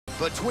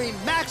between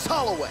Max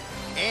Holloway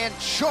and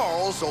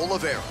Charles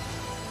Oliveira.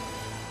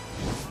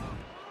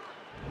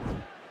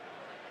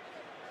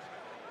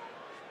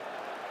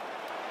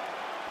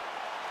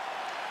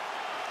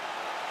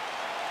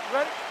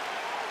 Ready?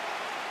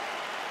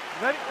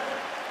 Ready?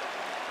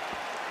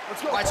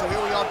 Let's go. All right, so here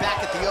we are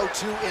back at the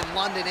O2 in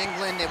London,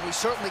 England, and we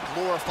certainly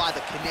glorify the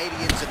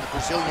Canadians and the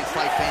Brazilian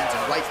fight fans,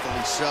 and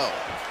rightfully so.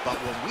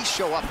 But when we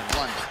show up in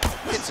London,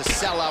 it's a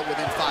sellout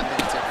within 5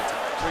 minutes every time.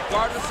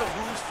 Regardless of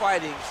who's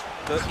fighting,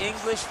 the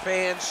English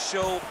fans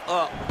show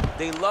up.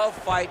 They love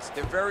fights.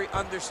 They're very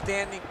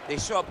understanding. They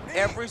show up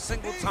every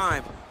single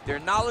time. They're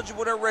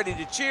knowledgeable. They're ready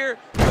to cheer,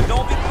 but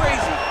don't be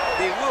crazy.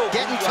 They will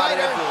getting you out of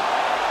tighter. that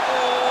building.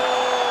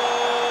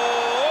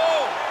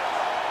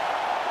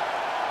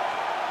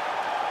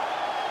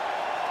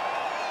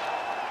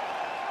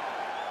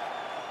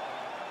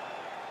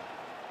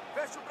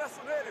 Fecha o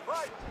braço nele,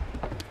 vai!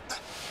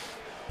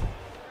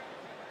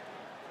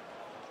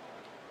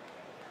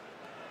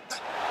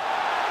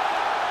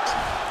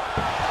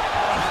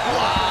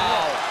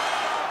 Wow.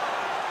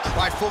 All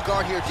right, full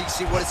guard here,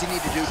 DC. What does he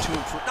need to do to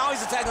improve? Now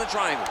he's attacking the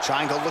triangle.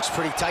 Triangle looks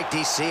pretty tight,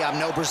 DC. I'm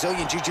no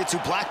Brazilian Jiu-Jitsu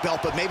black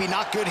belt, but maybe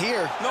not good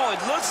here. No, it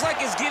looks like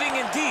it's getting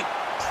in deep.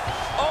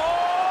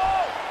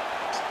 Oh!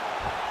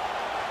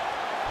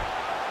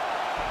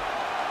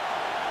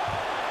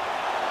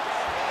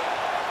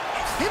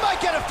 He might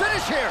get a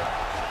finish here.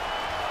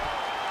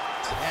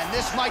 And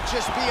this might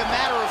just be a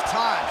matter of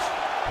time.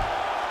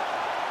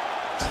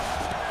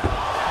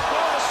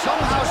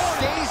 Somehow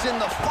stays in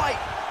the fight.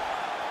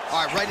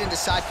 All right, right into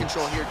side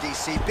control here,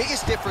 DC.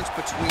 Biggest difference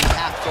between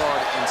half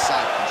guard and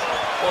side control?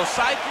 Well,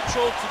 side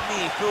control to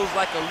me feels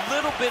like a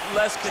little bit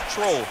less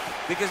control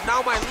because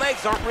now my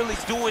legs aren't really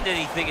doing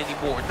anything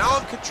anymore. Now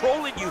I'm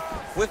controlling you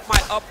with my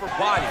upper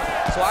body.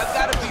 So I've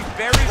got to be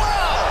very...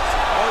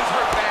 Oh, he's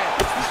hurt bad.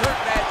 He's hurt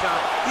bad, John.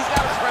 He's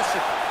got to press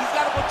it. He's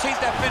got to go chase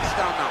that finish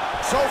down now.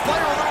 So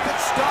fighter a little bit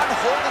stunned,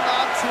 holding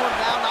on to him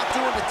now, not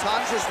doing a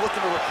ton, just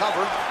looking to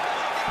recover.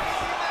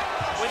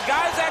 When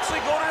guys actually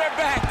go to their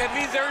back, that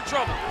means they're in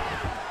trouble.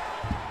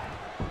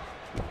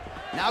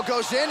 Now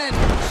goes in and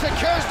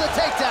secures the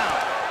takedown.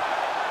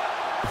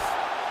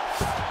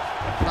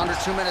 Under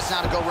 2 minutes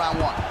now to go round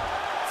one.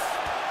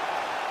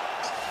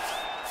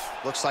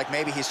 Looks like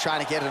maybe he's trying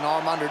to get an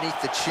arm underneath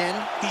the chin.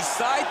 He's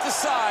side to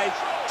side,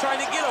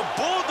 trying to get a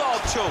bulldog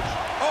choke.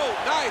 Oh,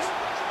 nice.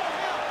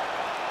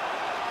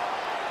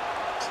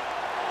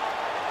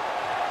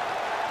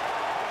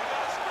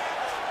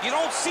 You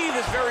don't see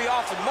this very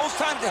often. Most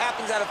times it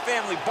happens at a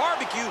family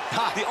barbecue.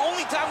 The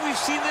only time we've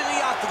seen it in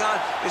the octagon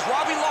is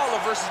Robbie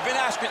Lawler versus Ben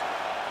Askren.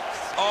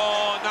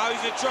 Oh, now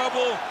he's in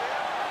trouble.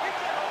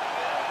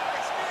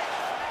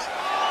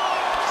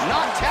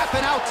 Not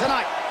tapping out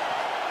tonight.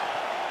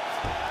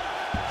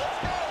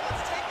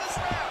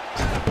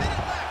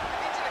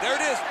 There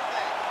it is.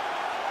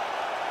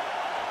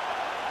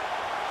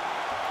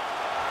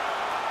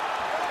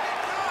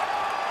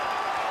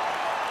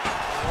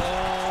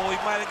 Oh, he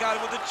might have got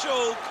it with a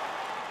choke.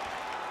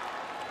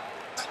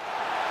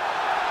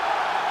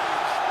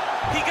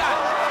 He got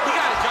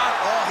it, John.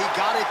 Oh, he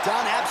got it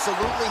done,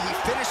 absolutely. He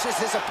finishes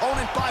his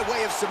opponent by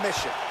way of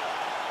submission.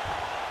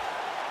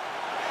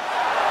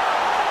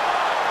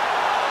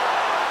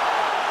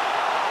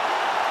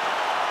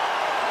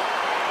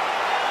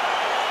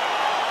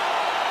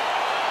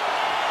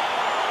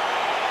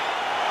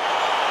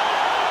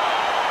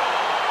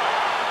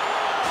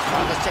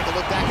 Let's take a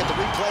look back at the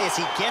replay as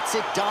he gets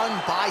it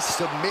done by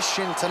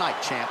submission tonight,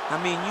 champ. I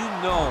mean, you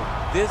know,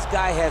 this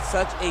guy has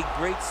such a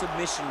great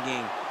submission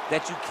game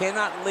that you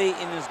cannot lay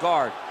in his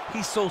guard.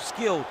 He's so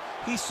skilled,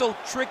 he's so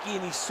tricky,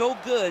 and he's so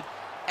good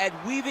at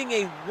weaving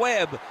a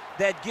web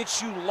that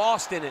gets you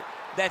lost in it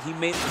that he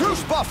made.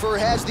 Bruce Buffer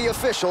has the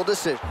official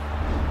decision.